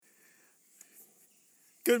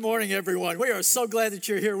Good morning, everyone. We are so glad that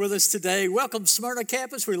you're here with us today. Welcome, Smyrna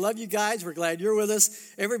campus. We love you guys. We're glad you're with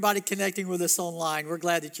us. Everybody connecting with us online, we're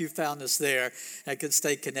glad that you found us there and can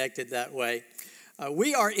stay connected that way.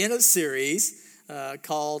 We are in a series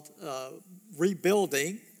called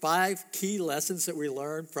Rebuilding, 5 Key Lessons that we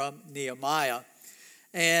learned from Nehemiah.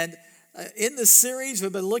 And in this series,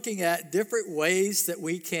 we've been looking at different ways that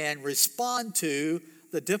we can respond to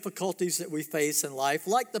the difficulties that we face in life,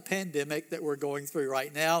 like the pandemic that we're going through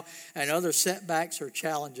right now and other setbacks or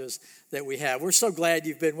challenges that we have. We're so glad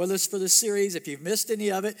you've been with us for this series. If you've missed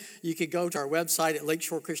any of it, you can go to our website at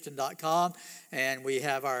lakeshorechristian.com, and we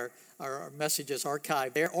have our messages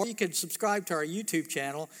archived there. Or you can subscribe to our YouTube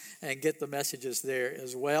channel and get the messages there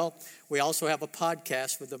as well. We also have a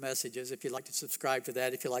podcast with the messages if you'd like to subscribe to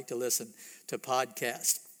that, if you'd like to listen to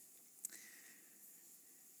podcasts.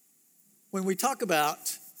 When we talk about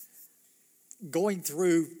going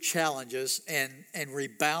through challenges and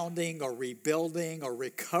rebounding or rebuilding or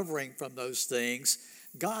recovering from those things,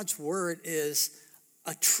 God's Word is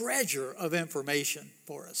a treasure of information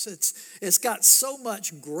for us. It's got so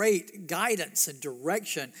much great guidance and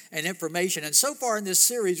direction and information. And so far in this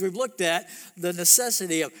series, we've looked at the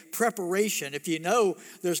necessity of preparation. If you know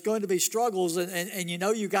there's going to be struggles and you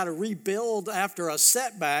know you got to rebuild after a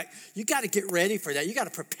setback, you got to get ready for that. You got to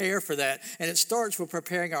prepare for that. And it starts with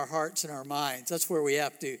preparing our hearts and our minds. That's where we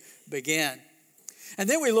have to begin. And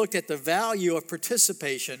then we looked at the value of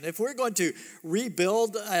participation. If we're going to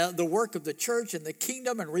rebuild the work of the church and the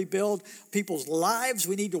kingdom and rebuild people's lives,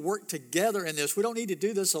 we need to work together in this. We don't need to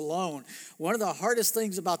do this alone. One of the hardest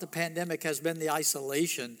things about the pandemic has been the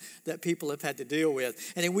isolation that people have had to deal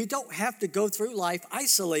with. And we don't have to go through life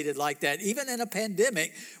isolated like that. Even in a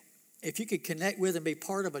pandemic, if you could connect with and be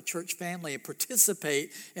part of a church family and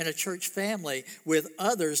participate in a church family with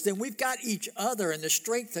others, then we've got each other and the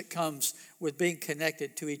strength that comes with being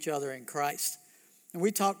connected to each other in Christ. And we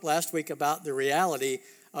talked last week about the reality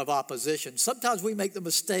of opposition. Sometimes we make the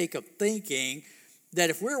mistake of thinking that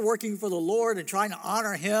if we're working for the Lord and trying to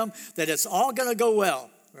honor Him, that it's all going to go well,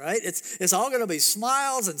 right? It's all going to be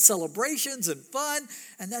smiles and celebrations and fun,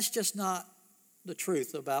 and that's just not the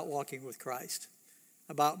truth about walking with Christ,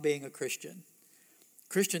 about being a Christian.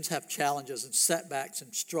 Christians have challenges and setbacks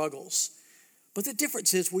and struggles. But the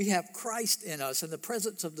difference is we have Christ in us, and the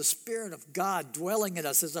presence of the Spirit of God dwelling in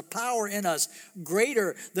us. There's a power in us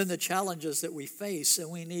greater than the challenges that we face, and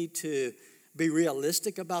we need to be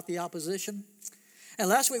realistic about the opposition. And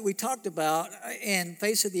last week we talked about, in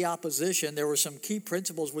face of the opposition, there were some key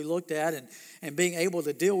principles we looked at and being able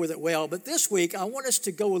to deal with it well. But this week I want us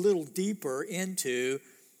to go a little deeper into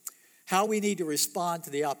how we need to respond to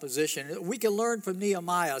the opposition. We can learn from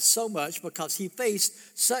Nehemiah so much because he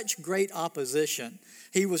faced such great opposition.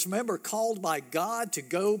 He was, remember, called by God to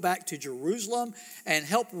go back to Jerusalem and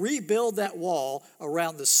help rebuild that wall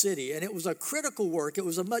around the city. And it was a critical work. It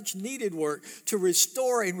was a much needed work to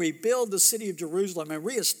restore and rebuild the city of Jerusalem and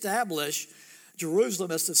reestablish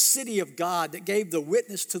Jerusalem as the city of God that gave the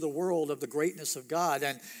witness to the world of the greatness of God.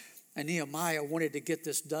 And Nehemiah wanted to get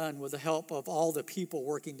this done with the help of all the people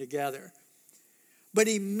working together. But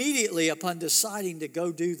immediately upon deciding to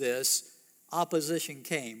go do this, opposition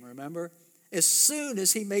came, remember? As soon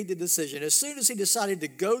as he made the decision, as soon as he decided to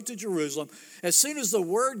go to Jerusalem, as soon as the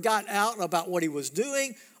word got out about what he was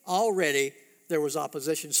doing, already there was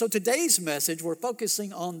opposition. So today's message, we're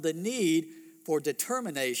focusing on the need for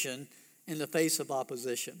determination in the face of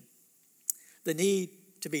opposition. The need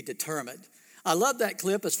to be determined. I love that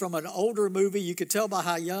clip. It's from an older movie. You could tell by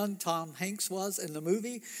how young Tom Hanks was in the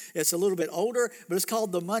movie. It's a little bit older, but it's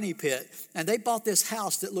called The Money Pit. And they bought this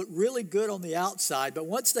house that looked really good on the outside. But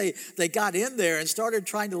once they got in there and started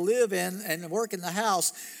trying to live in and work in the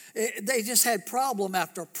house, they just had problem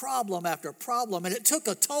after problem after problem. And it took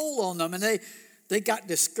a toll on them. And they got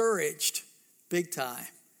discouraged big time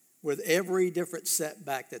with every different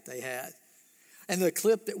setback that they had. And the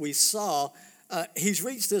clip that we saw, he's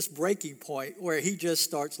reached this breaking point where he just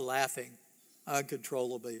starts laughing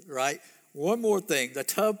uncontrollably, right? One more thing, the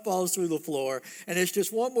tub falls through the floor, and it's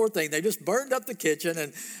just one more thing. They just burned up the kitchen,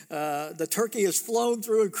 and the turkey has flown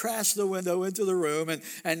through and crashed the window into the room,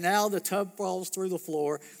 and now the tub falls through the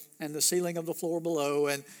floor and the ceiling of the floor below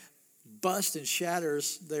and busts and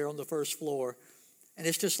shatters there on the first floor. And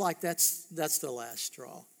it's just like that's the last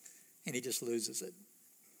straw, and he just loses it.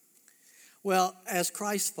 Well, as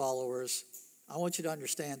Christ followers, I want you to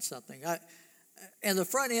understand something. In the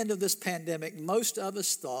front end of this pandemic, most of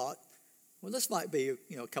us thought, well, this might be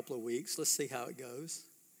a couple of weeks. Let's see how it goes.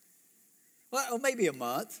 Well, maybe a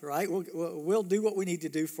month, right? We'll do what we need to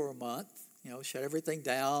do for a month. Shut everything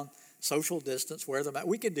down, social distance, wear them out.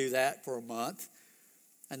 We can do that for a month.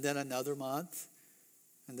 and then another month,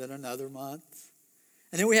 and then another month.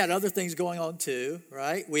 And then we had other things going on too,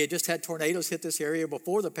 right? We had just had tornadoes hit this area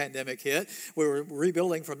before the pandemic hit. We were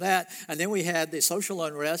rebuilding from that. And then we had the social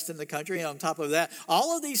unrest in the country. And on top of that,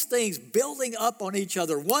 all of these things building up on each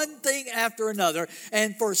other, one thing after another.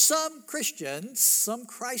 And for some Christians, some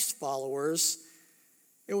Christ followers,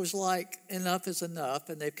 it was like enough is enough.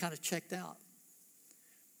 And they've kind of checked out,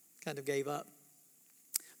 kind of gave up.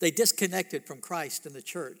 They disconnected from Christ and the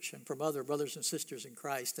church and from other brothers and sisters in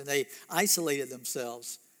Christ, and they isolated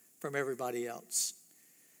themselves from everybody else.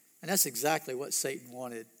 And that's exactly what Satan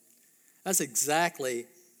wanted. That's exactly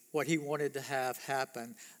what he wanted to have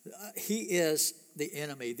happen. He is the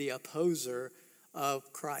enemy, the opposer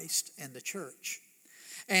of Christ and the church.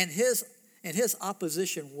 And in his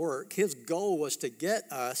opposition work, his goal was to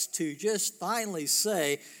get us to just finally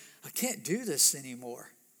say, I can't do this anymore.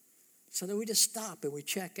 So that we just stop and we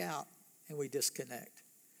check out and we disconnect.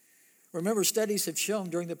 Remember, studies have shown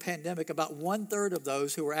during the pandemic about 1/3 of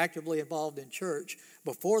those who were actively involved in church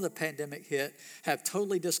before the pandemic hit have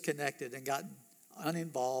totally disconnected and gotten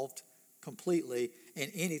uninvolved completely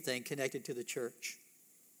in anything connected to the church.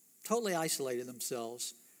 Totally isolated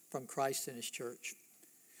themselves from Christ and his church.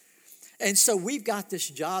 And so we've got this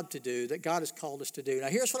job to do that God has called us to do. Now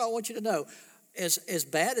here's what I want you to know. As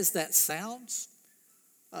bad as that sounds,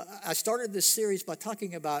 I started this series by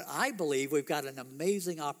talking about, I believe we've got an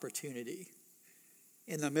amazing opportunity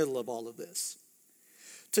in the middle of all of this.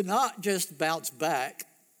 To not just bounce back,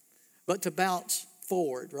 but to bounce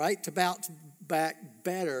forward, right? To bounce back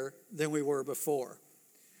better than we were before.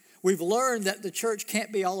 We've learned that the church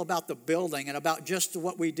can't be all about the building and about just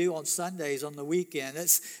what we do on Sundays on the weekend.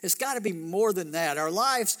 It's got to be more than that. Our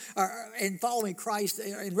lives are in following Christ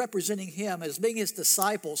and representing him as being his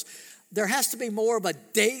disciples. There has to be more of a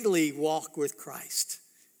daily walk with Christ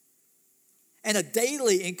and a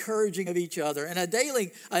daily encouraging of each other and a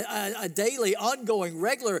daily ongoing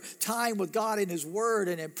regular time with God in his word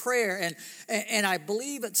and in prayer. And I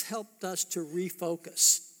believe it's helped us to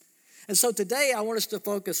refocus. And so today I want us to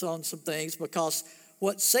focus on some things, because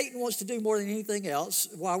what Satan wants to do more than anything else,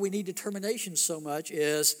 why we need determination so much,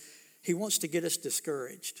 is he wants to get us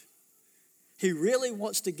discouraged. He really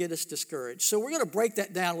wants to get us discouraged. So we're going to break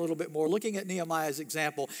that down a little bit more, looking at Nehemiah's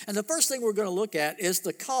example. And the first thing we're going to look at is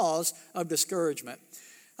the cause of discouragement.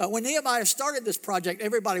 When Nehemiah started this project,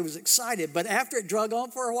 everybody was excited. But after it drug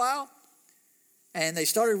on for a while, and they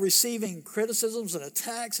started receiving criticisms and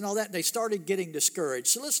attacks and all that, they started getting discouraged.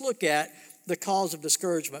 So let's look at the cause of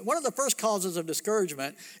discouragement. One of the first causes of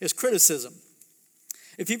discouragement is criticism.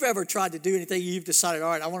 If you've ever tried to do anything, you've decided,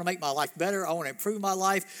 all right, I want to make my life better. I want to improve my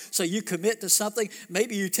life. So you commit to something.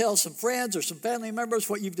 Maybe you tell some friends or some family members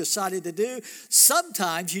what you've decided to do.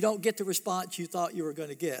 Sometimes you don't get the response you thought you were going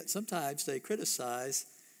to get. Sometimes they criticize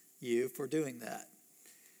you for doing that.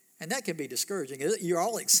 And that can be discouraging. You're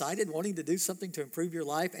all excited, wanting to do something to improve your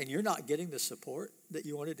life, and you're not getting the support that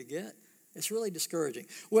you wanted to get. It's really discouraging.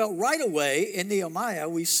 Well, right away in Nehemiah,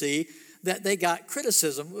 we see that they got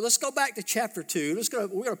criticism. Let's go back to chapter 2. We're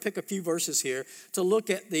going to pick a few verses here to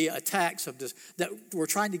look at the attacks of this, that were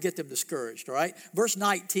trying to get them discouraged, all right? Verse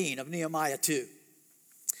 19 of Nehemiah 2.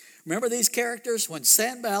 Remember these characters? When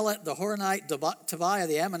Sanballat, the Horonite, Tobiah,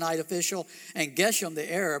 the Ammonite official, and Geshem,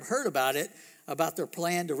 the Arab, heard about their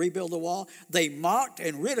plan to rebuild the wall, they mocked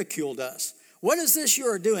and ridiculed us. What is this you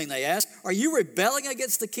are doing, they asked. Are you rebelling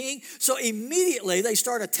against the king? So immediately they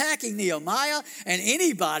start attacking Nehemiah and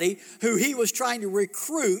anybody who he was trying to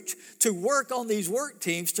recruit to work on these work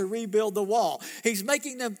teams to rebuild the wall. He's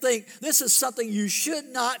making them think this is something you should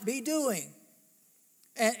not be doing.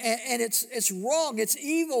 And it's wrong. It's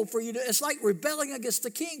evil for you to, it's like rebelling against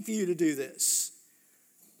the king for you to do this.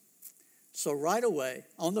 So right away,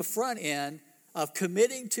 on the front end of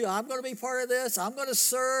committing to, I'm going to be part of this, I'm going to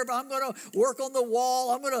serve, I'm going to work on the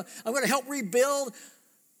wall, I'm going to help rebuild.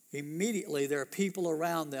 Immediately there are people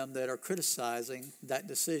around them that are criticizing that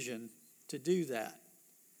decision to do that.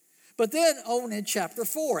 But then on in chapter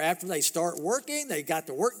 4, after they start working, they got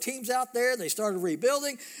the work teams out there, they started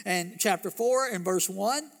rebuilding, and chapter 4 and verse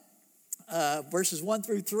 1, verses 1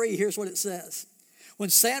 through 3, here's what it says. When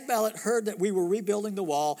Sanballat heard that we were rebuilding the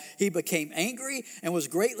wall, he became angry and was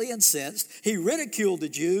greatly incensed. He ridiculed the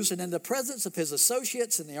Jews, and in the presence of his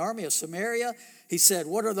associates in the army of Samaria, he said,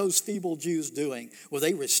 what are those feeble Jews doing? Will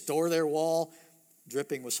they restore their wall?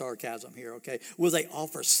 Dripping with sarcasm here, okay? Will they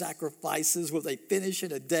offer sacrifices? Will they finish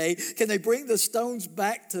in a day? Can they bring the stones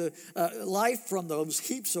back to life from those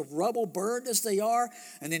heaps of rubble, burned as they are?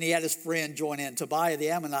 And then he had his friend join in. Tobiah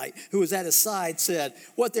the Ammonite, who was at his side, said,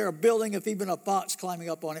 what they're building, if even a fox climbing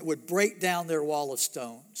up on it would break down their wall of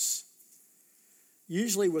stones.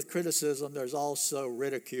 usually with criticism, there's also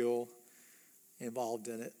ridicule involved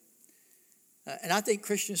in it. And I think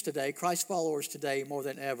Christians today, Christ followers today, more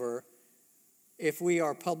than ever, if we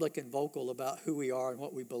are public and vocal about who we are and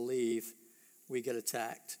what we believe, we get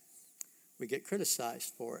attacked. We get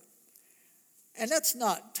criticized for it. And that's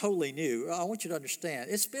not totally new. I want you to understand,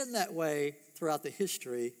 it's been that way throughout the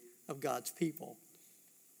history of God's people.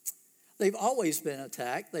 They've always been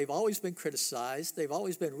attacked. They've always been criticized. They've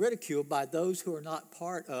always been ridiculed by those who are not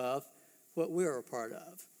part of what we're a part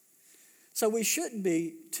of. So we shouldn't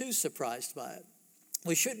be too surprised by it.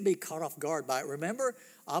 We shouldn't be caught off guard by it. Remember,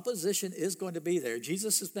 opposition is going to be there.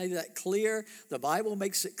 Jesus has made that clear. The Bible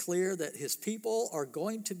makes it clear that his people are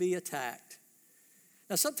going to be attacked.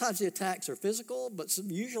 Now, sometimes the attacks are physical, but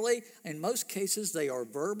usually, in most cases, they are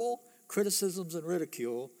verbal criticisms and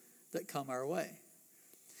ridicule that come our way.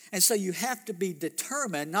 And so you have to be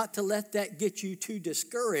determined not to let that get you too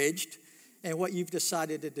discouraged in what you've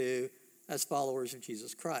decided to do as followers of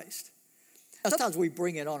Jesus Christ. Sometimes we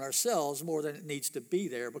bring it on ourselves more than it needs to be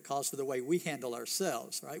there because of the way we handle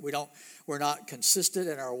ourselves, right? We're not consistent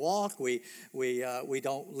in our walk. We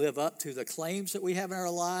don't live up to the claims that we have in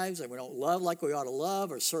our lives, and we don't love like we ought to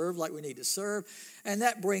love or serve like we need to serve. And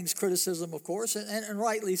that brings criticism, of course, and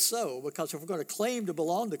rightly so, because if we're going to claim to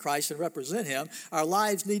belong to Christ and represent him, our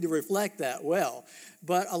lives need to reflect that well.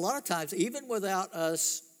 But a lot of times, even without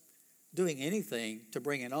us doing anything to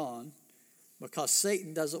bring it on, because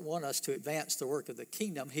Satan doesn't want us to advance the work of the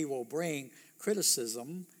kingdom, he will bring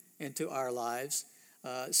criticism into our lives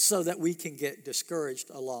so that we can get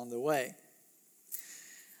discouraged along the way.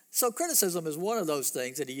 So criticism is one of those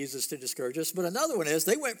things that he uses to discourage us. But another one is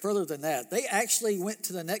they went further than that. They actually went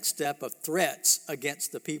to the next step of threats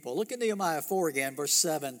against the people. Look at Nehemiah 4 again, verse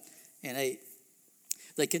 7 and 8.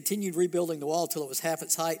 They continued rebuilding the wall till it was half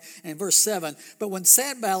its height. And verse 7, but when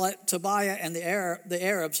Sanballat, Tobiah, and the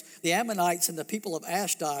Arabs, the Ammonites, and the people of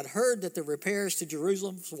Ashdod heard that the repairs to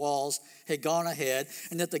Jerusalem's walls had gone ahead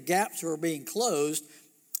and that the gaps were being closed,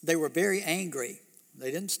 they were very angry.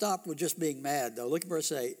 They didn't stop with just being mad, though. Look at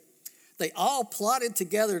verse 8. They all plotted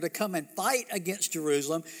together to come and fight against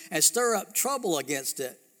Jerusalem and stir up trouble against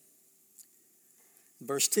it.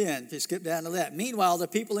 Verse 10, if you skip down to that. Meanwhile, the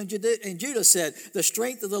people in Judah said, the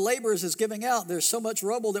strength of the laborers is giving out. There's so much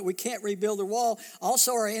rubble that we can't rebuild the wall.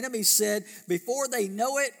 Also, our enemies said, before they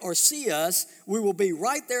know it or see us, we will be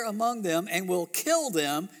right there among them and will kill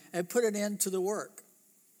them and put an end to the work.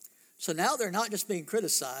 So now they're not just being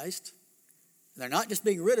criticized. They're not just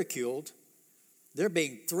being ridiculed. They're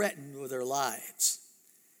being threatened with their lives.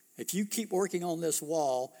 If you keep working on this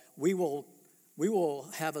wall, we will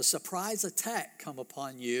have a surprise attack come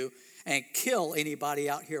upon you and kill anybody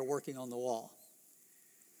out here working on the wall.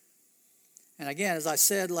 And again, as I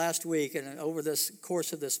said last week and over this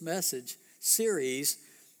course of this message series,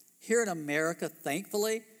 here in America,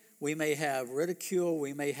 thankfully, we may have ridicule,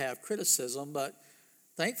 we may have criticism, but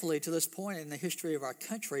thankfully to this point in the history of our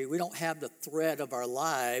country, we don't have the threat of our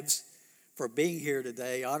lives for being here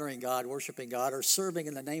today, honoring God, worshiping God, or serving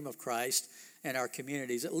in the name of Christ in our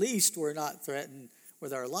communities. At least we're not threatened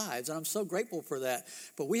with our lives, and I'm so grateful for that.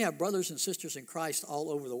 But we have brothers and sisters in Christ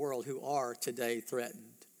all over the world who are today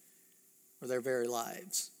threatened with their very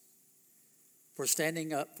lives for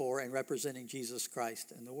standing up for and representing Jesus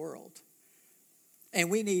Christ in the world. And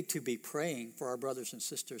we need to be praying for our brothers and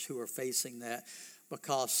sisters who are facing that,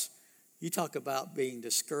 because you talk about being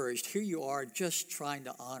discouraged. Here you are just trying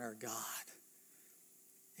to honor God.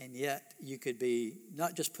 And yet you could be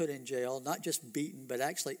not just put in jail, not just beaten, but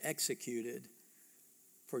actually executed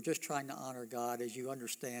for just trying to honor God as you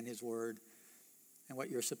understand his word and what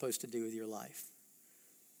you're supposed to do with your life.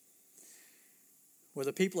 Well,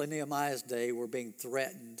 the people in Nehemiah's day were being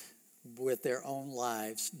threatened with their own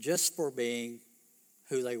lives just for being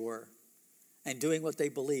who they were and doing what they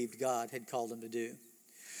believed God had called them to do.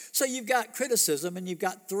 So you've got criticism and you've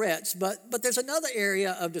got threats, but there's another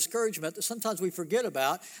area of discouragement that sometimes we forget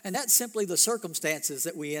about, and that's simply the circumstances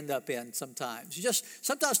that we end up in sometimes. Just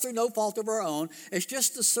sometimes through no fault of our own. It's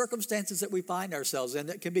just the circumstances that we find ourselves in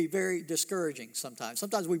that can be very discouraging sometimes.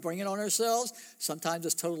 Sometimes we bring it on ourselves. Sometimes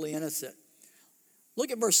it's totally innocent.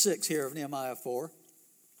 Look at verse 6 here of Nehemiah 4.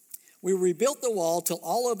 We rebuilt the wall till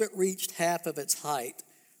all of it reached half of its height,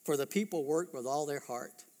 for the people worked with all their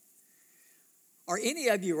heart. Are any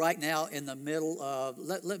of you right now in the middle of,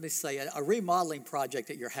 let me say, a remodeling project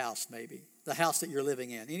at your house maybe? The house that you're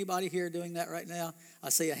living in. Anybody here doing that right now? I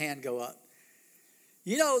see a hand go up.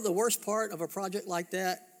 You know the worst part of a project like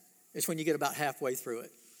that is when you get about halfway through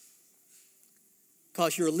it.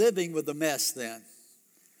 Because you're living with the mess then.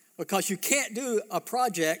 Because you can't do a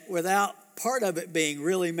project without part of it being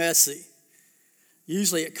really messy.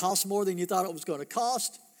 Usually it costs more than you thought it was going to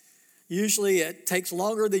cost. Usually it takes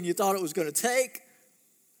longer than you thought it was going to take.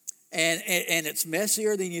 And it's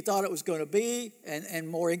messier than you thought it was going to be, and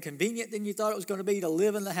more inconvenient than you thought it was going to be to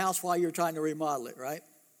live in the house while you're trying to remodel it, right?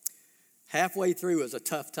 Halfway through is a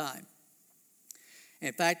tough time.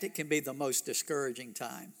 In fact, it can be the most discouraging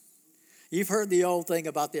time. You've heard the old thing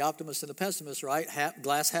about the optimist and the pessimist, right?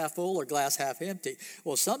 Glass half full or glass half empty.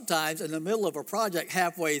 Well, sometimes in the middle of a project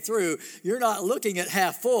halfway through, you're not looking at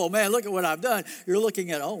half full. Man, look at what I've done. You're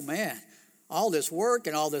looking at, oh man, all this work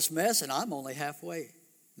and all this mess, and I'm only halfway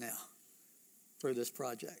now through this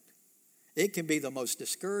project. It can be the most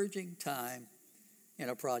discouraging time in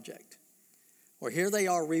a project. Well, here they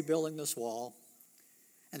are rebuilding this wall,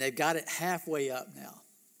 and they've got it halfway up now.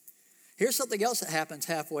 Here's something else that happens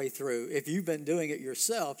halfway through. If you've been doing it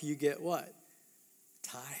yourself, you get what?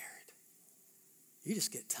 Tired. You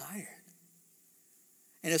just get tired.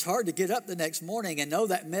 And it's hard to get up the next morning and know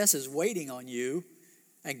that mess is waiting on you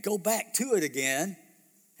and go back to it again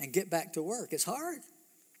and get back to work. It's hard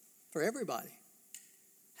for everybody.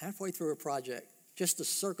 Halfway through a project, just the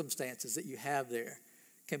circumstances that you have there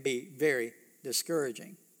can be very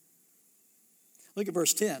discouraging. Look at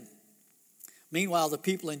verse 10. Meanwhile, the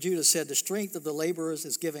people in Judah said, the strength of the laborers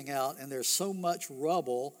is giving out, and there's so much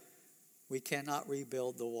rubble, we cannot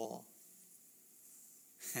rebuild the wall.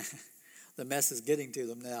 The mess is getting to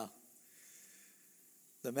them now.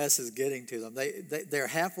 The mess is getting to them. They're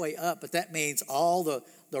halfway up, but that means all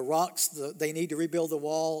the rocks they need to rebuild the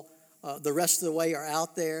wall, the rest of the way are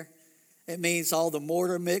out there. It means all the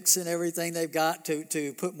mortar mix and everything they've got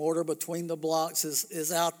to put mortar between the blocks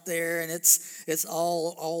is out there, and it's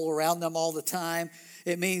all around them all the time.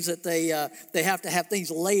 It means that they have to have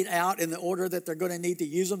things laid out in the order that they're going to need to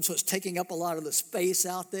use them, so it's taking up a lot of the space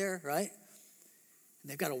out there, right? And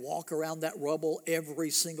they've got to walk around that rubble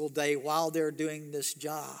every single day while they're doing this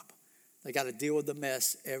job. They got to deal with the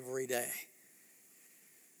mess every day.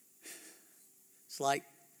 It's like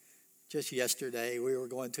just yesterday, we were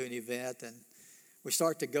going to an event, and we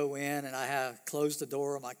start to go in, and I have closed the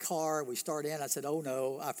door of my car. We start in. I said, oh,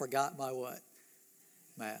 no, I forgot my what?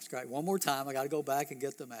 Mask, right? One more time, I got to go back and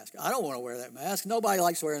get the mask. I don't want to wear that mask. Nobody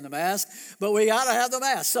likes wearing the mask, but we got to have the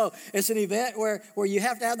mask. So it's an event where you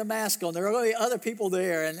have to have the mask on. There are going to be other people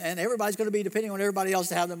there, and everybody's going to be depending on everybody else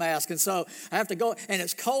to have the mask. And so I have to go, and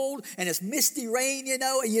it's cold, and it's misty rain, and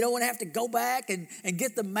you don't want to have to go back and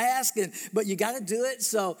get the mask, but you got to do it.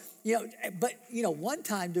 So, one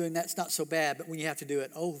time doing that's not so bad, but when you have to do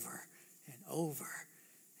it over and over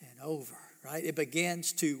and over, right? It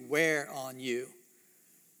begins to wear on you.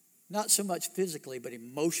 Not so much physically, but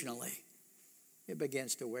emotionally, it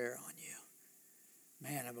begins to wear on you.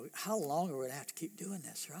 Man, how long are we going to have to keep doing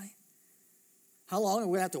this, right? How long are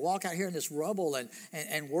we going to have to walk out here in this rubble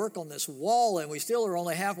and work on this wall, and we still are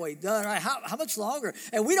only halfway done, right? How much longer?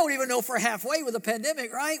 And we don't even know if we're halfway with the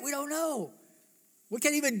pandemic, right? We don't know. We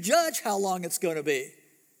can't even judge how long it's going to be.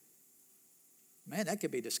 Man, that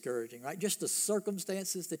could be discouraging, right? Just the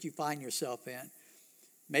circumstances that you find yourself in.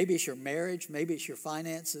 Maybe it's your marriage. Maybe it's your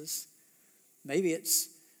finances. Maybe it's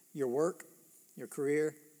your work, your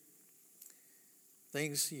career.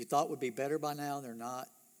 Things you thought would be better by now, they're not.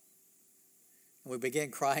 And we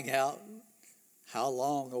begin crying out, how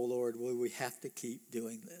long, oh Lord, will we have to keep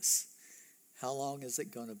doing this? How long is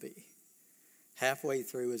it going to be? Halfway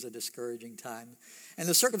through is a discouraging time. And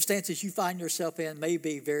the circumstances you find yourself in may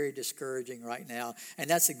be very discouraging right now. And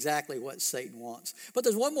that's exactly what Satan wants. But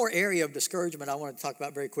there's one more area of discouragement I want to talk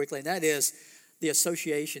about very quickly, and that is the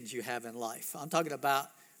associations you have in life. I'm talking about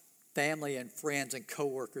family and friends and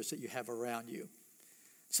coworkers that you have around you.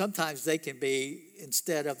 Sometimes they can be,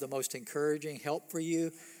 instead of the most encouraging help for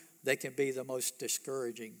you, they can be the most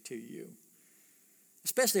discouraging to you.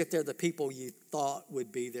 Especially if they're the people you thought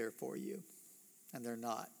would be there for you. And they're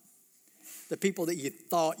not. The people that you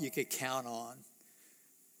thought you could count on,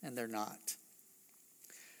 and they're not.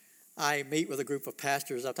 I meet with a group of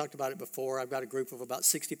pastors. I've talked about it before. I've got a group of about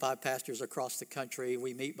 65 pastors across the country.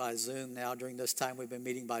 We meet by Zoom now. During this time, we've been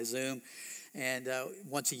meeting by Zoom. And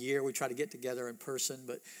once a year, we try to get together in person.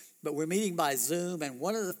 But we're meeting by Zoom. And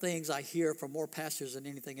one of the things I hear from more pastors than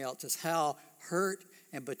anything else is how hurt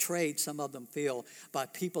and betrayed some of them feel by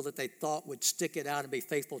people that they thought would stick it out and be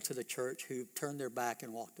faithful to the church who turned their back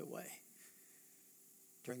and walked away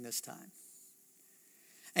during this time.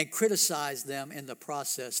 And criticize them in the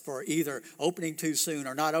process for either opening too soon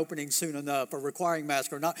or not opening soon enough or requiring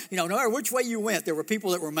masks or not. No matter which way you went, there were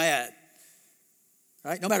people that were mad.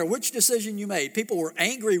 Right? No matter which decision you made, people were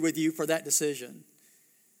angry with you for that decision.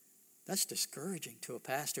 That's discouraging to a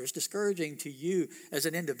pastor. It's discouraging to you as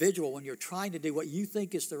an individual when you're trying to do what you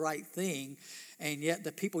think is the right thing, and yet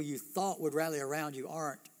the people you thought would rally around you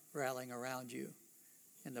aren't rallying around you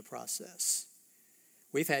in the process.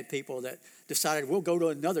 We've had people that decided we'll go to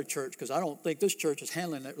another church because I don't think this church is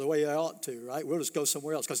handling it the way they ought to, right? We'll just go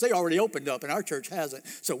somewhere else because they already opened up and our church hasn't,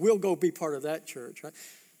 so we'll go be part of that church,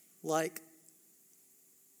 right?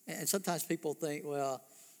 And sometimes people think, well,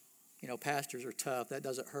 pastors are tough. That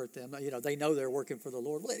doesn't hurt them. They know they're working for the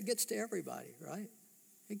Lord. Well, it gets to everybody, right?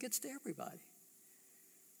 It gets to everybody.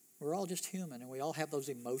 We're all just human, and we all have those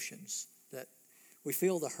emotions that we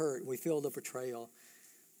feel the hurt, we feel the betrayal.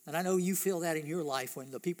 And I know you feel that in your life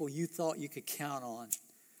when the people you thought you could count on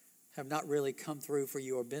have not really come through for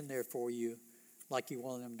you or been there for you like you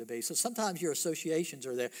wanted them to be. So sometimes your associations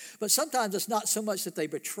are there. But sometimes it's not so much that they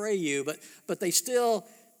betray you, but they still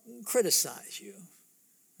criticize you.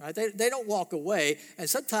 Right? They don't walk away, and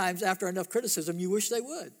sometimes after enough criticism, you wish they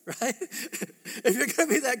would, right? If you're going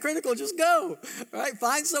to be that critical, just go, right?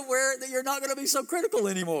 Find somewhere that you're not going to be so critical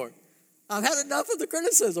anymore. I've had enough of the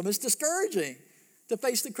criticism. It's discouraging to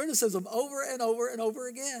face the criticism over and over and over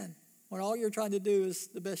again when all you're trying to do is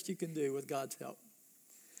the best you can do with God's help.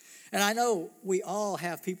 And I know we all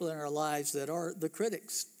have people in our lives that are the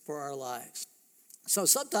critics for our lives. So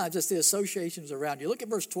sometimes it's the associations around you. Look at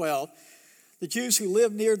verse 12. The Jews who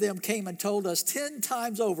lived near them came and told us 10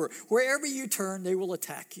 times over, wherever you turn, they will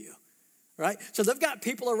attack you. Right? So they've got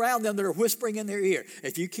people around them that are whispering in their ear.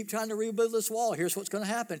 If you keep trying to rebuild this wall, here's what's going to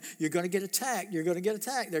happen. You're going to get attacked. You're going to get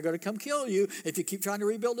attacked. They're going to come kill you if you keep trying to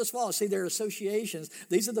rebuild this wall. See, their associations.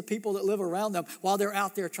 These are the people that live around them while they're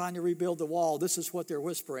out there trying to rebuild the wall. This is what they're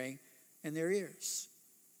whispering in their ears.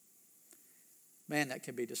 Man, that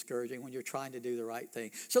can be discouraging when you're trying to do the right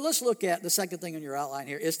thing. So let's look at the second thing on your outline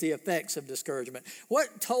here. It's the effects of discouragement.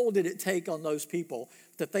 What toll did it take on those people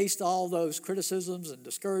to face all those criticisms and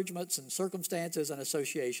discouragements and circumstances and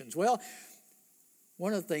associations? Well,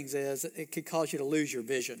 one of the things is it could cause you to lose your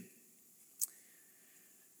vision.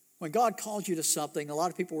 When God calls you to something, a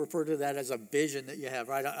lot of people refer to that as a vision that you have,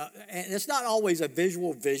 right? And it's not always a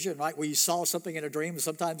visual vision, right, where you saw something in a dream.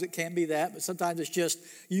 Sometimes it can be that, but sometimes it's just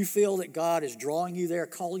you feel that God is drawing you there,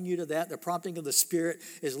 calling you to that. The prompting of the Spirit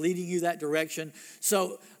is leading you that direction.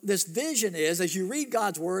 So this vision is, as you read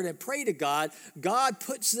God's Word and pray to God, God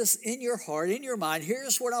puts this in your heart, in your mind.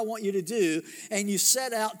 Here's what I want you to do, and you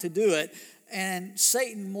set out to do it. And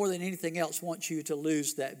Satan, more than anything else, wants you to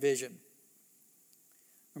lose that vision.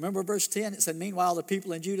 Remember verse 10, it said, meanwhile, the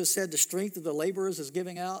people in Judah said, the strength of the laborers is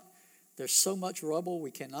giving out. There's so much rubble, we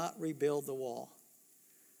cannot rebuild the wall.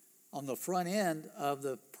 On the front end of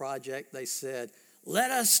the project, they said,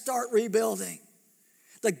 let us start rebuilding.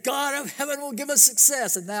 The God of heaven will give us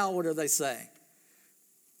success. And now what are they saying?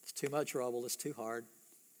 It's too much rubble, it's too hard.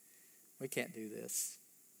 We can't do this.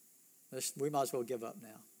 We might as well give up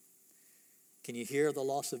now. Can you hear the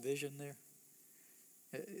loss of vision there?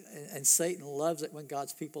 And Satan loves it when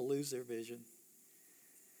God's people lose their vision.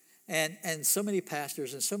 And so many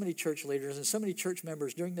pastors and so many church leaders and so many church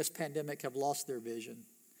members during this pandemic have lost their vision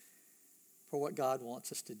for what God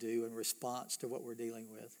wants us to do in response to what we're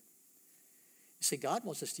dealing with. You see, God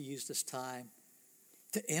wants us to use this time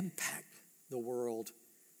to impact the world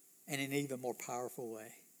in an even more powerful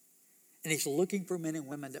way. And He's looking for men and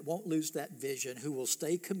women that won't lose that vision, who will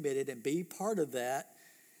stay committed and be part of that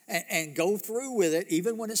and go through with it,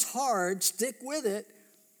 even when it's hard, stick with it,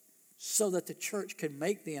 so that the church can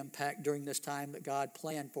make the impact during this time that God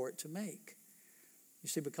planned for it to make. You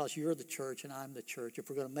see, because you're the church and I'm the church, if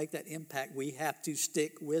we're going to make that impact, we have to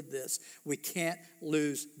stick with this. We can't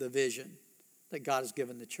lose the vision that God has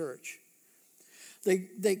given the church.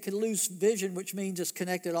 They can lose vision, which means it's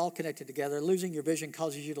connected, all connected together. Losing your vision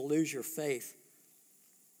causes you to lose your faith.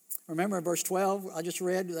 Remember in verse 12, I just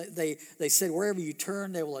read, they said, wherever you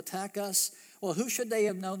turn, they will attack us. Well, who should they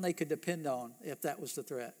have known they could depend on if that was the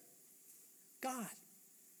threat? God.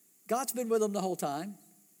 God's been with them the whole time.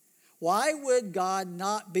 Why would God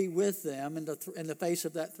not be with them in the face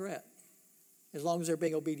of that threat, as long as they're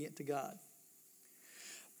being obedient to God?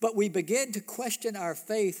 But we begin to question our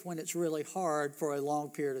faith when it's really hard for a long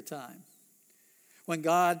period of time. When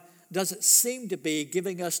God doesn't seem to be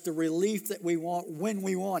giving us the relief that we want when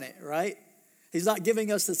we want it, right? He's not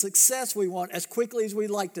giving us the success we want as quickly as we'd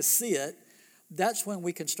like to see it. That's when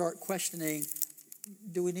we can start questioning,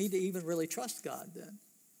 do we need to even really trust God then?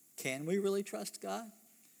 Can we really trust God?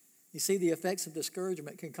 You see, the effects of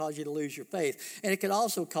discouragement can cause you to lose your faith. And it can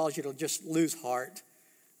also cause you to just lose heart.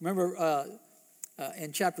 Remember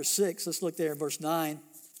in chapter 6, let's look there in verse 9.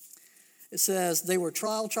 It says, they were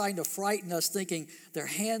trying to frighten us, thinking their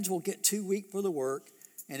hands will get too weak for the work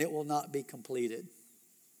and it will not be completed.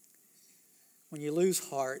 When you lose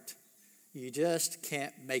heart, you just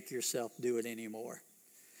can't make yourself do it anymore.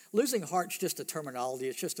 Losing heart's just a terminology.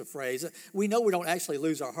 It's just a phrase. We know we don't actually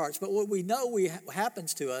lose our hearts, but what we know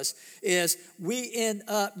happens to us is we end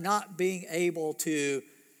up not being able to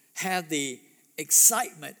have the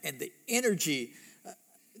excitement and the energy.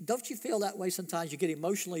 Don't you feel that way sometimes? You get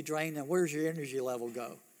emotionally drained, and where's your energy level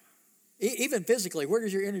go? Even physically, where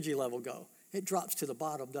does your energy level go? It drops to the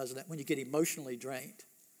bottom, doesn't it, when you get emotionally drained?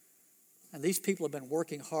 And these people have been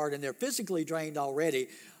working hard, and they're physically drained already.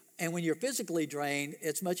 And when you're physically drained,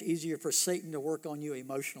 it's much easier for Satan to work on you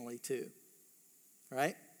emotionally too,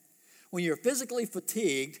 right? When you're physically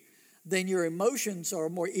fatigued, then your emotions are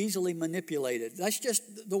more easily manipulated. That's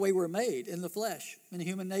just the way we're made in the flesh, in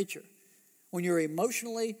human nature. When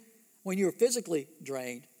you're physically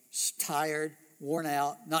drained, tired, worn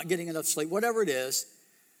out, not getting enough sleep, whatever it is,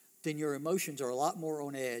 then your emotions are a lot more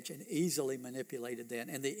on edge and easily manipulated then.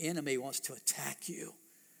 And the enemy wants to attack you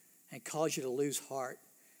and cause you to lose heart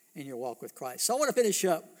in your walk with Christ. So I want to finish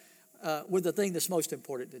up with the thing that's most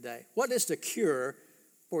important today. What is the cure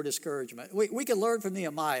for discouragement? We can learn from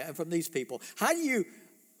Nehemiah and from these people. How do you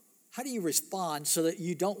respond so that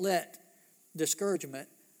you don't let discouragement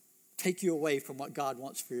take you away from what God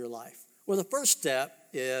wants for your life? Well, the first step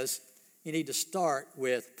is you need to start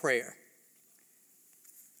with prayer.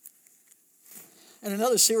 In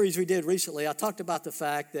another series we did recently, I talked about the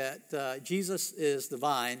fact that Jesus is the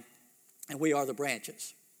vine and we are the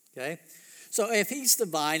branches. Okay? So if he's the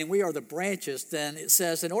vine and we are the branches, then it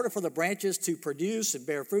says in order for the branches to produce and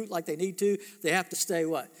bear fruit like they need to, they have to stay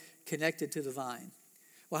what? Connected to the vine.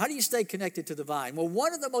 Well, how do you stay connected to the vine? Well,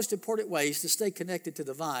 one of the most important ways to stay connected to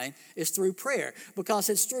the vine is through prayer, because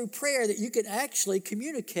it's through prayer that you can actually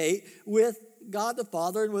communicate with God the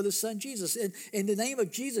Father and with His Son Jesus. In the name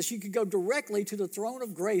of Jesus, you can go directly to the throne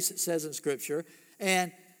of grace, it says in Scripture,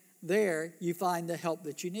 and there you find the help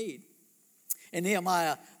that you need. In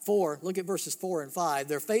Nehemiah 4, look at verses 4 and 5.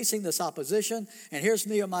 They're facing this opposition, and here's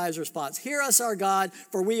Nehemiah's response. Hear us, our God,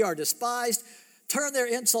 for we are despised. Turn their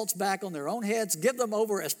insults back on their own heads. Give them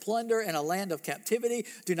over as plunder in a land of captivity.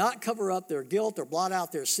 Do not cover up their guilt or blot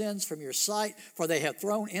out their sins from your sight, for they have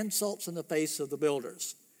thrown insults in the face of the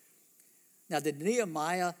builders. Now, did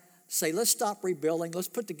Nehemiah say, let's stop rebuilding, let's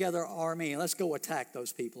put together an army, and let's go attack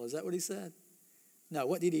those people? Is that what he said? No,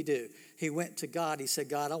 what did he do? He went to God. He said,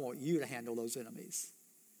 God, I want you to handle those enemies.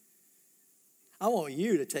 I want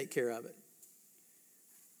you to take care of it.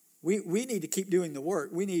 We need to keep doing the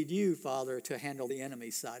work. We need you, Father, to handle the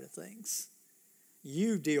enemy side of things.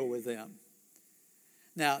 You deal with them.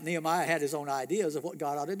 Now, Nehemiah had his own ideas of what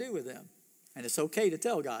God ought to do with them. And it's okay to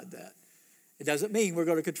tell God that. It doesn't mean we're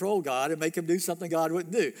going to control God and make him do something God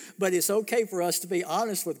wouldn't do. But it's okay for us to be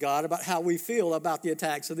honest with God about how we feel about the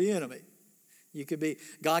attacks of the enemy.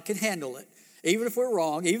 God can handle it. Even if we're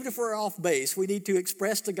wrong, even if we're off base, we need to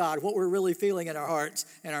express to God what we're really feeling in our hearts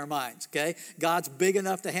and our minds, okay? God's big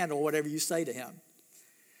enough to handle whatever you say to him.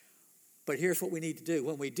 But here's what we need to do.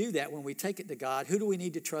 When we do that, when we take it to God, who do we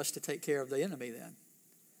need to trust to take care of the enemy then?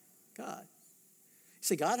 God.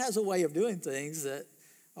 See, God has a way of doing things that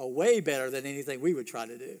are way better than anything we would try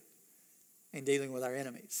to do in dealing with our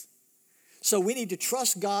enemies. So we need to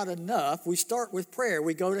trust God enough. We start with prayer.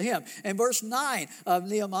 We go to him. And verse 9 of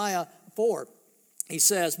Nehemiah 4, he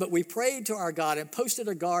says, but we prayed to our God and posted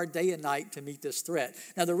a guard day and night to meet this threat.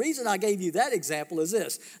 Now, the reason I gave you that example is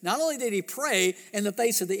this. Not only did he pray in the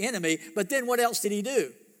face of the enemy, but then what else did he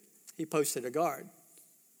do? He posted a guard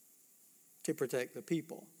to protect the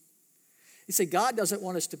people. You see, God doesn't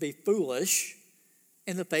want us to be foolish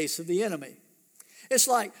in the face of the enemy. It's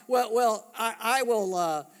like, I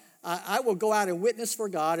will go out and witness for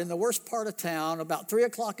God in the worst part of town about 3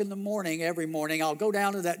 o'clock in the morning every morning. I'll go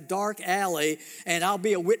down to that dark alley and I'll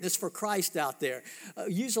be a witness for Christ out there.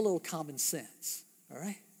 Use a little common sense, all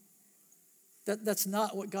right? That's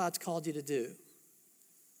not what God's called you to do.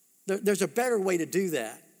 There's a better way to do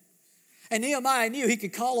that. And Nehemiah knew he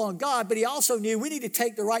could call on God, but he also knew we need to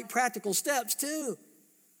take the right practical steps too.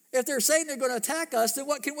 If they're saying they're going to attack us, then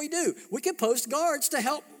what can we do? We can post guards to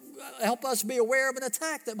help us be aware of an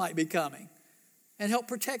attack that might be coming and help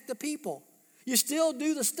protect the people. You still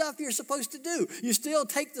do the stuff you're supposed to do. You still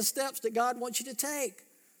take the steps that God wants you to take.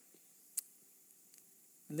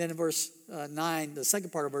 And then in verse 9, the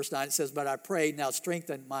second part of verse 9, it says, but I prayed, now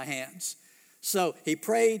strengthen my hands. So he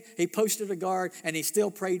prayed, he posted a guard, and he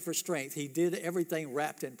still prayed for strength. He did everything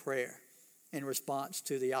wrapped in prayer in response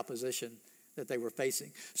to the opposition that they were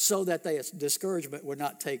facing, so that their discouragement would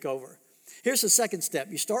not take over. Here's the second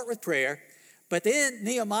step. You start with prayer, but then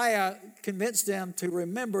Nehemiah convinced them to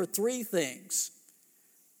remember 3 things.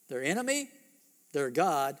 their enemy, their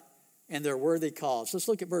God, and their worthy cause. Let's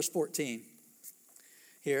look at verse 14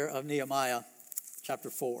 here of Nehemiah chapter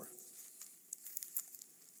 4.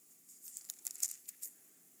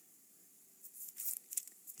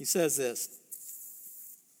 He says this,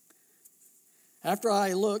 "After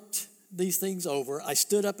I looked these things over, I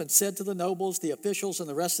stood up and said to the nobles, the officials, and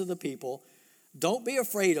the rest of the people, 'Don't be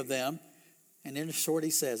afraid of them.'" And in short,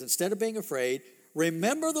 he says, instead of being afraid,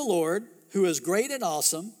 "Remember the Lord, who is great and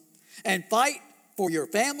awesome, and fight for your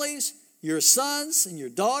families, your sons and your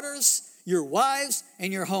daughters, your wives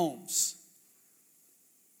and your homes."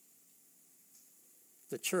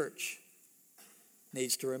 The church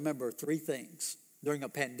needs to remember three things during a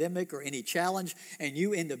pandemic or any challenge, and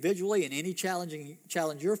you individually in any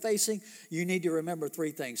challenge you're facing, you need to remember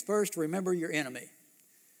three things. First, remember your enemy.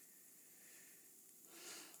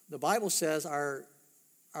 The Bible says our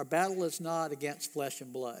battle is not against flesh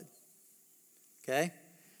and blood. Okay?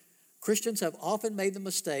 Christians have often made the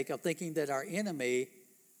mistake of thinking that our enemy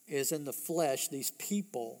is in the flesh, these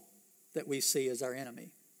people that we see as our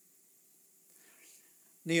enemy.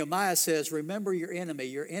 Nehemiah says, remember your enemy.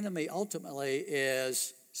 Your enemy ultimately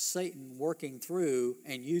is Satan working through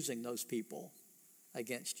and using those people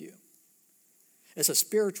against you. It's a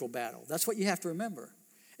spiritual battle. That's what you have to remember.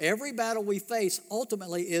 Every battle we face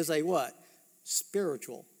ultimately is a what?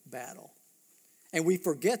 Spiritual battle. And we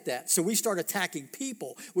forget that. So we start attacking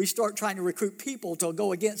people. We start trying to recruit people to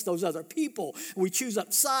go against those other people. We choose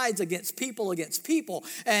up sides against people.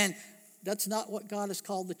 And that's not what God has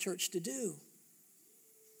called the church to do.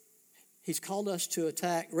 He's called us to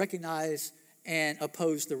attack, recognize, and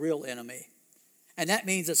oppose the real enemy. And that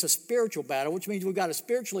means it's a spiritual battle, which means we've got to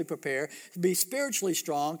spiritually prepare, be spiritually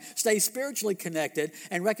strong, stay spiritually connected,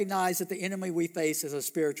 and recognize that the enemy we face is a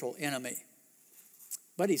spiritual enemy.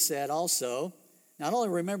 But he said also, not only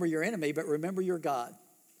remember your enemy, but remember your God.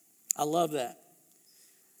 I love that.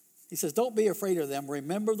 He says, don't be afraid of them.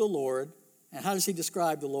 Remember the Lord. And how does he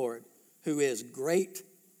describe the Lord? Who is great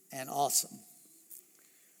and awesome.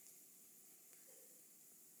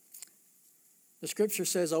 The scripture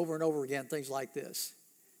says over and over again things like this.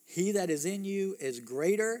 He that is in you is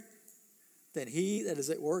greater than he that is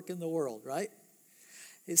at work in the world, right?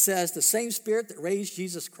 It says the same Spirit that raised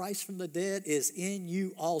Jesus Christ from the dead is in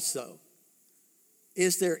you also.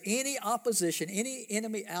 Is there any opposition, any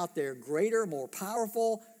enemy out there greater, more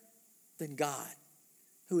powerful than God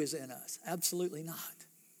who is in us? Absolutely not.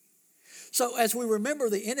 So as we remember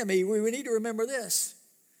the enemy, we need to remember this.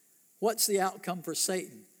 What's the outcome for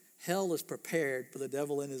Satan? Hell is prepared for the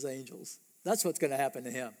devil and his angels. That's what's going to happen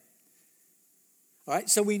to him. All right,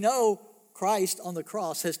 so we know Christ on the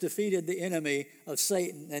cross has defeated the enemy of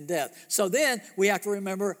Satan and death. So then we have to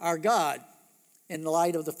remember our God in the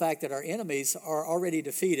light of the fact that our enemies are already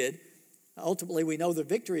defeated. Ultimately, we know the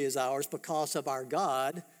victory is ours because of our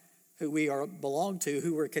God, who we belong to,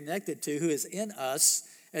 who we're connected to, who is in us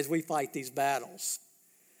as we fight these battles.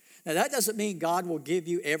 Now, that doesn't mean God will give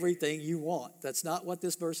you everything you want. That's not what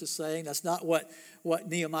this verse is saying. That's not what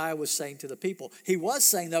Nehemiah was saying to the people. He was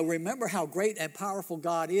saying, though, remember how great and powerful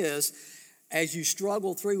God is as you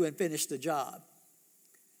struggle through and finish the job.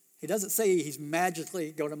 He doesn't say he's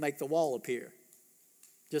magically going to make the wall appear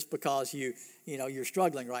just because you're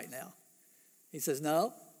struggling right now. He says,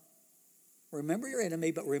 no, remember your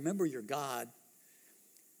enemy, but remember your God.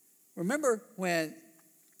 Remember when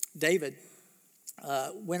David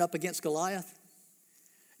went up against Goliath?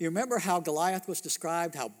 You remember how Goliath was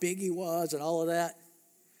described, how big he was and all of that?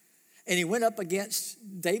 And he went up against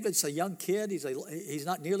David's a young kid. He's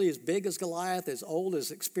not nearly as big as Goliath, as old,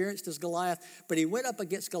 as experienced as Goliath. But he went up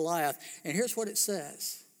against Goliath. And here's what it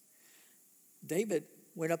says. David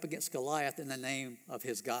went up against Goliath in the name of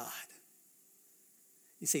his God.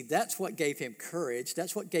 You see, that's what gave him courage.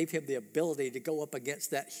 That's what gave him the ability to go up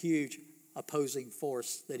against that huge opposing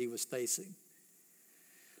force that he was facing.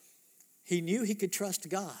 He knew he could trust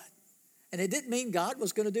God. And it didn't mean God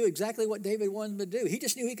was going to do exactly what David wanted him to do. He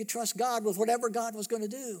just knew he could trust God with whatever God was going to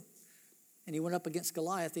do. And he went up against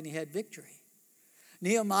Goliath and he had victory.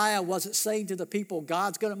 Nehemiah wasn't saying to the people,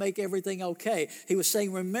 God's going to make everything okay. He was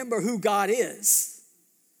saying, remember who God is.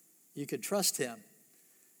 You can trust him.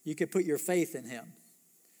 You can put your faith in him.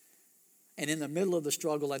 And in the middle of the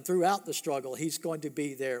struggle and throughout the struggle, he's going to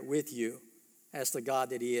be there with you as the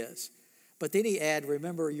God that he is. But then he added,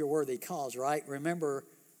 remember your worthy cause, right? Remember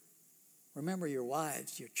your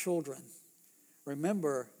wives, your children.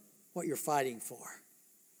 Remember what you're fighting for.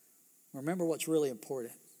 Remember what's really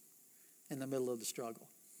important in the middle of the struggle.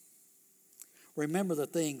 Remember the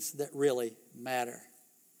things that really matter.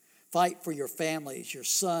 Fight for your families, your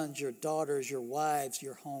sons, your daughters, your wives,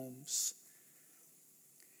 your homes.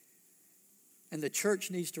 And the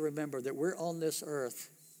church needs to remember that we're on this earth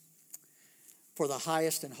for the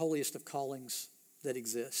highest and holiest of callings that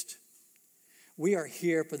exist. We are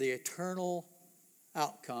here for the eternal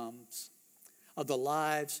outcomes of the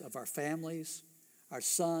lives of our families, our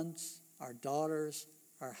sons, our daughters,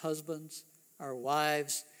 our husbands, our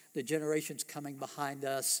wives, the generations coming behind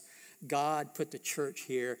us. God put the church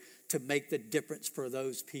here to make the difference for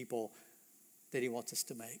those people that he wants us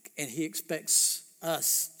to make. And he expects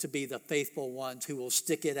us to be the faithful ones who will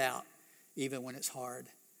stick it out even when it's hard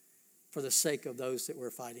for the sake of those that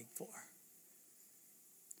we're fighting for.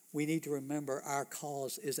 We need to remember our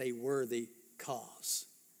cause is a worthy cause.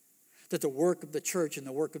 That the work of the church and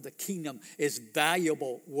the work of the kingdom is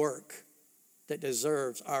valuable work that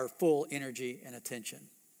deserves our full energy and attention.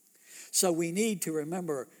 So we need to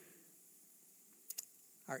remember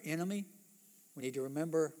our enemy. We need to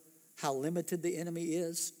remember how limited the enemy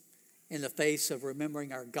is in the face of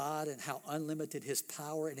remembering our God and how unlimited his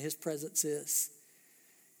power and his presence is.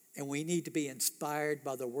 And we need to be inspired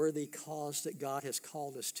by the worthy cause that God has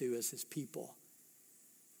called us to as his people.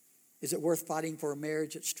 Is it worth fighting for a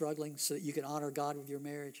marriage that's struggling so that you can honor God with your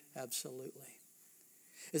marriage? Absolutely.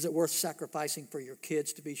 Is it worth sacrificing for your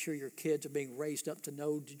kids to be sure your kids are being raised up to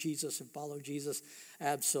know Jesus and follow Jesus?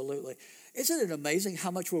 Absolutely. Isn't it amazing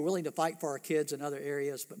how much we're willing to fight for our kids in other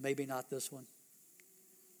areas, but maybe not this one?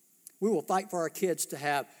 We will fight for our kids to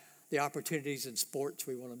have the opportunities in sports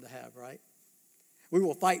we want them to have, right? We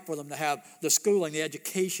will fight for them to have the schooling, the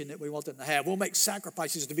education that we want them to have. We'll make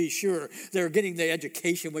sacrifices to be sure they're getting the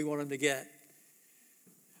education we want them to get.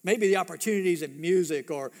 Maybe the opportunities in music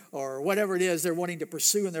or whatever it is they're wanting to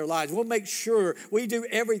pursue in their lives. We'll make sure we do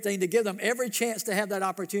everything to give them every chance to have that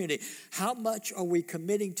opportunity. How much are we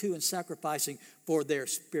committing to and sacrificing for their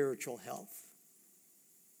spiritual health?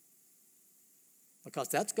 Because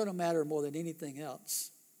that's going to matter more than anything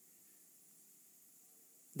else.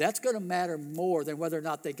 That's going to matter more than whether or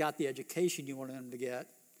not they got the education you wanted them to get,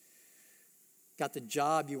 got the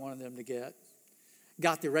job you wanted them to get,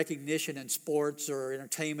 got the recognition in sports or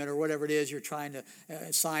entertainment or whatever it is you're trying to,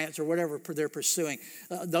 science or whatever they're pursuing.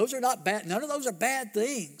 Those are not bad. None of those are bad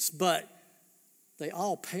things, but they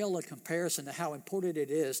all pale in comparison to how important it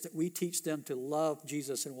is that we teach them to love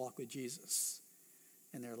Jesus and walk with Jesus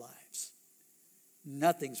in their lives.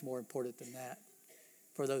 Nothing's more important than that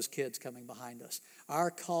for those kids coming behind us.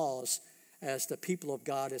 Our cause as the people of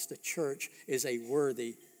God, as the church, is a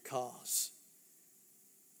worthy cause.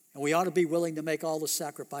 And we ought to be willing to make all the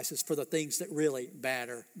sacrifices for the things that really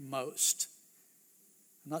matter most.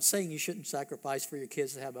 I'm not saying you shouldn't sacrifice for your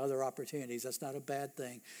kids to have other opportunities. That's not a bad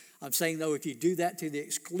thing. I'm saying, though, if you do that to the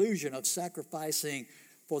exclusion of sacrificing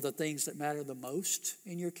for the things that matter the most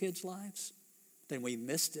in your kids' lives, then we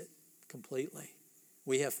missed it completely.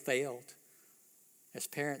 We have failed. As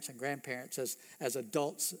parents and grandparents, as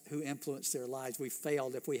adults who influence their lives, we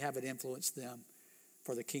failed if we haven't influenced them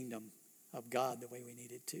for the kingdom of God the way we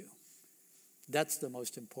needed to. That's the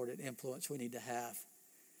most important influence we need to have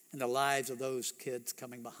in the lives of those kids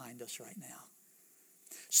coming behind us right now.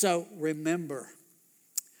 So remember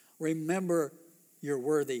your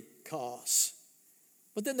worthy cause.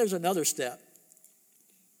 But then there's another step.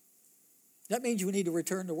 That means we need to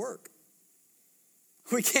return to work.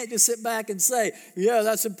 We can't just sit back and say, yeah,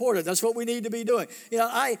 that's important. That's what we need to be doing. You know,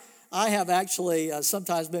 I have actually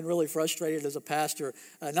sometimes been really frustrated as a pastor.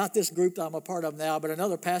 Not this group that I'm a part of now, but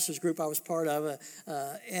another pastor's group I was part of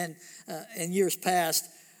in years past.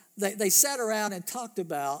 They sat around and talked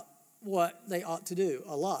about what they ought to do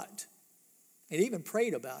a lot and even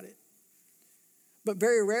prayed about it. But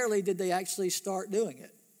very rarely did they actually start doing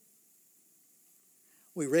it.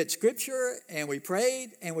 We read scripture and we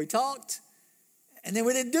prayed and we talked, and then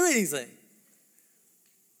we didn't do anything.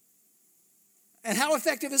 And how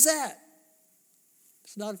effective is that?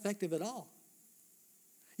 It's not effective at all.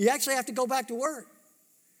 You actually have to go back to work.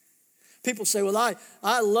 People say, well,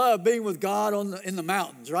 I love being with God in the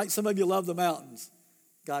mountains, right? Some of you love the mountains.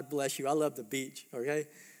 God bless you. I love the beach, okay?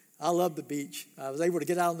 I love the beach. I was able to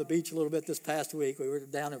get out on the beach a little bit this past week. We were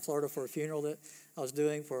down in Florida for a funeral that I was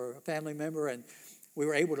doing for a family member, and we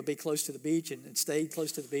were able to be close to the beach and stayed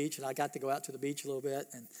close to the beach, and I got to go out to the beach a little bit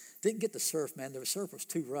and didn't get to surf, man. The surf was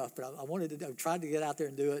too rough, but I tried to get out there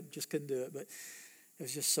and do it, just couldn't do it, but it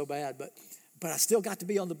was just so bad. But I still got to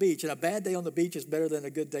be on the beach, and a bad day on the beach is better than a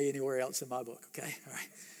good day anywhere else in my book, okay? All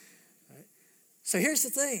right. So here's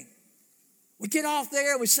the thing. We get off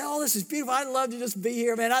there and we say, oh, this is beautiful. I'd love to just be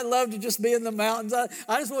here, man. I'd love to just be in the mountains.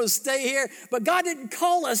 I just want to stay here. But God didn't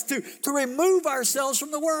call us to remove ourselves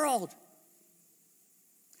from the world.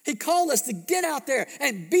 He called us to get out there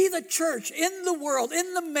and be the church in the world,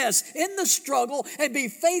 in the mess, in the struggle, and be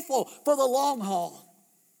faithful for the long haul.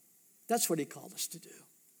 That's what he called us to do.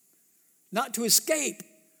 Not to escape,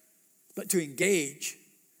 but to engage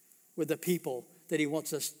with the people that he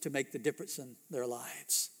wants us to make the difference in their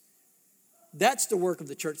lives. That's the work of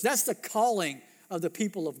the church. That's the calling of the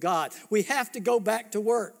people of God. We have to go back to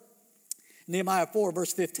work. Nehemiah 4,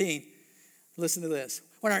 verse 15. Listen to this.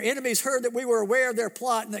 When our enemies heard that we were aware of their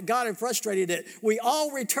plot and that God had frustrated it, we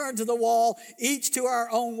all returned to the wall, each to our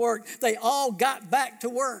own work. They all got back to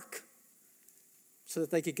work so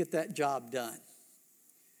that they could get that job done.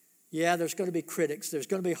 Yeah, there's going to be critics. There's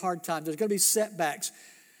going to be hard times. There's going to be setbacks.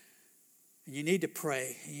 And you need to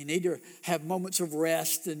pray. And you need to have moments of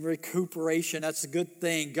rest and recuperation. That's a good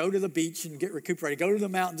thing. Go to the beach and get recuperated. Go to the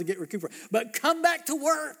mountains and get recuperated. But come back to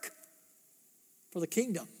work for the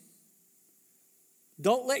kingdom.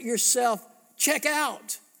 Don't let yourself check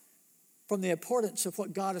out from the importance of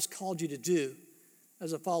what God has called you to do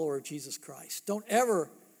as a follower of Jesus Christ. Don't ever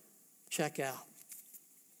check out.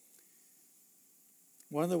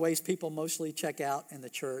 One of the ways people mostly check out in the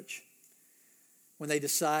church when they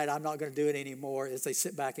decide I'm not going to do it anymore is they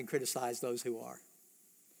sit back and criticize those who are.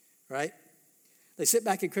 Right? They sit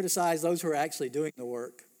back and criticize those who are actually doing the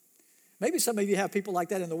work. Maybe some of you have people like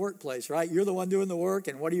that in the workplace, right? You're the one doing the work,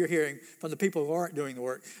 and what are you hearing from the people who aren't doing the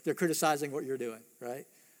work? They're criticizing what you're doing, right?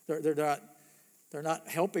 They're not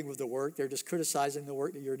helping with the work. They're just criticizing the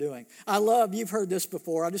work that you're doing. You've heard this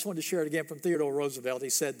before. I just wanted to share it again from Theodore Roosevelt.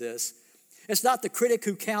 He said this. It's not the critic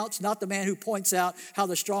who counts, not the man who points out how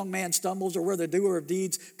the strong man stumbles or where the doer of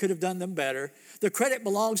deeds could have done them better. The credit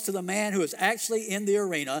belongs to the man who is actually in the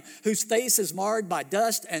arena, whose face is marred by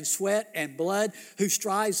dust and sweat and blood, who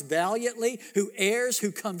strives valiantly, who errs,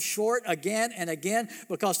 who comes short again and again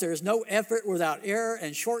because there is no effort without error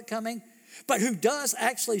and shortcoming, but who does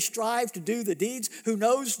actually strive to do the deeds, who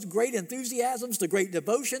knows the great enthusiasms, the great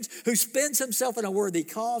devotions, who spends himself in a worthy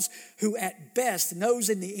cause, who at best knows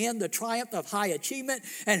in the end the triumph of high achievement,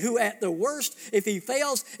 and who at the worst, if he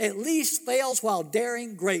fails, at least fails while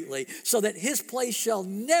daring greatly, so that his place shall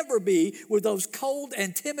never be with those cold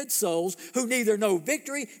and timid souls who neither know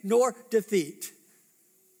victory nor defeat.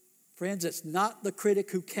 Friends, it's not the critic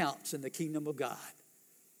who counts in the kingdom of God.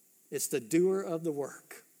 It's the doer of the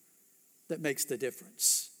work that makes the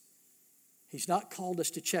difference. He's not called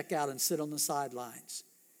us to check out and sit on the sidelines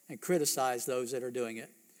and criticize those that are doing it,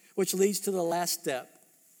 which leads to the last step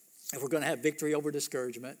if we're going to have victory over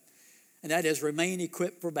discouragement, and that is remain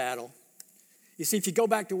equipped for battle. You see, if you go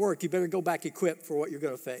back to work, you better go back equipped for what you're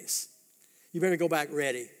going to face. You better go back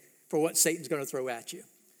ready for what Satan's going to throw at you,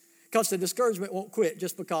 because the discouragement won't quit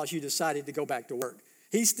just because you decided to go back to work.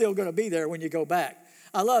 He's still going to be there when you go back.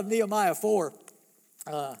 I love Nehemiah 4.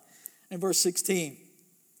 In verse 16,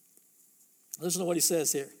 listen to what he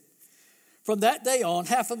says here. From that day on,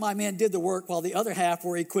 half of my men did the work, while the other half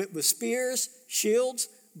were equipped with spears, shields,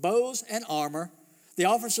 bows, and armor. The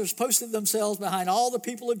officers posted themselves behind all the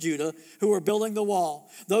people of Judah who were building the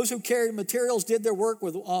wall. Those who carried materials did their work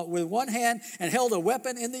with one hand and held a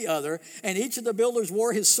weapon in the other, and each of the builders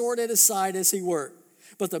wore his sword at his side as he worked.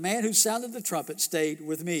 But the man who sounded the trumpet stayed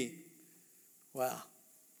with me. Wow.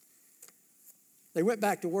 They went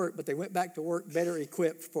back to work, but they went back to work better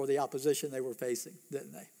equipped for the opposition they were facing,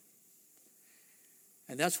 didn't they?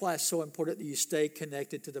 And that's why it's so important that you stay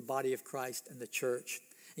connected to the body of Christ and the church.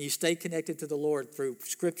 And you stay connected to the Lord through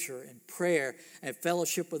Scripture and prayer and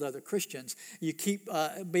fellowship with other Christians. You keep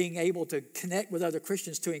being able to connect with other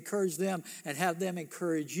Christians to encourage them and have them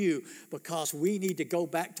encourage you, because we need to go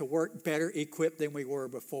back to work better equipped than we were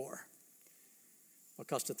before,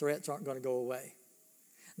 because the threats aren't going to go away.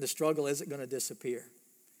 The struggle isn't going to disappear.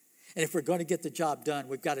 And if we're going to get the job done,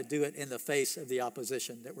 we've got to do it in the face of the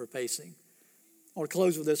opposition that we're facing. I want to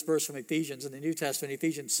close with this verse from Ephesians in the New Testament,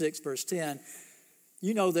 Ephesians 6, verse 10.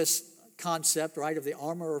 You know this concept, right, of the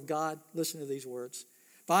armor of God. Listen to these words.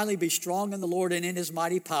 Finally, be strong in the Lord and in his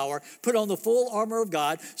mighty power. Put on the full armor of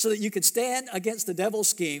God so that you can stand against the devil's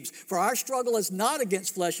schemes. For our struggle is not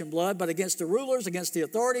against flesh and blood, but against the rulers, against the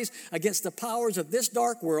authorities, against the powers of this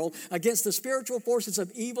dark world, against the spiritual forces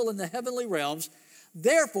of evil in the heavenly realms.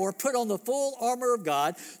 Therefore, put on the full armor of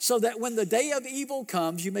God so that when the day of evil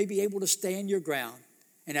comes, you may be able to stand your ground.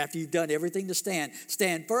 And after you've done everything to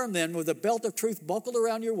stand firm then with the belt of truth buckled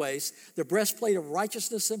around your waist, the breastplate of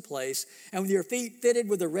righteousness in place, and with your feet fitted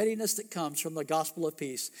with the readiness that comes from the gospel of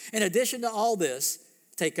peace. In addition to all this,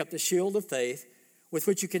 take up the shield of faith with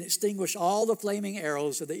which you can extinguish all the flaming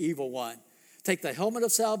arrows of the evil one. Take the helmet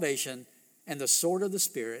of salvation and the sword of the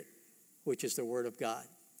Spirit, which is the word of God.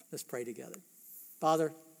 Let's pray together.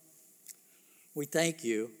 Father, We thank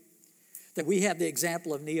you that we have the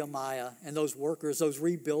example of Nehemiah and those workers, those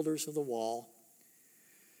rebuilders of the wall.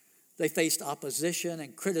 They faced opposition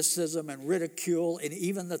and criticism and ridicule and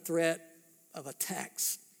even the threat of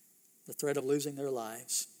attacks, the threat of losing their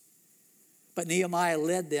lives. But Nehemiah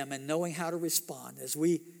led them in knowing how to respond as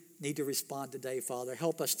we need to respond today, Father.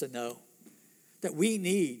 Help us to know that we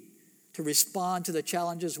need to respond to the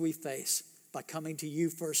challenges we face by coming to you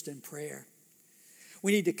first in prayer.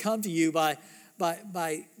 We need to come to you by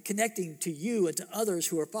connecting to you and to others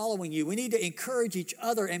who are following you. We need to encourage each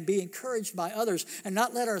other and be encouraged by others and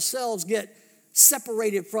not let ourselves get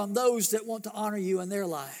separated from those that want to honor you in their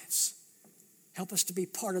lives. Help us to be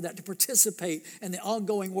part of that, to participate in the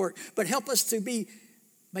ongoing work. But help us to be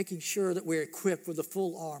making sure that we're equipped with the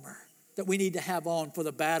full armor that we need to have on for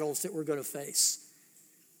the battles that we're going to face.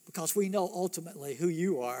 Because we know ultimately who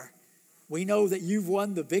you are. We know that you've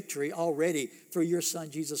won the victory already through your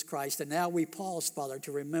Son, Jesus Christ. And now we pause, Father,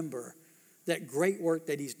 to remember that great work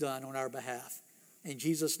that he's done on our behalf. In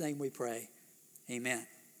Jesus' name we pray. Amen.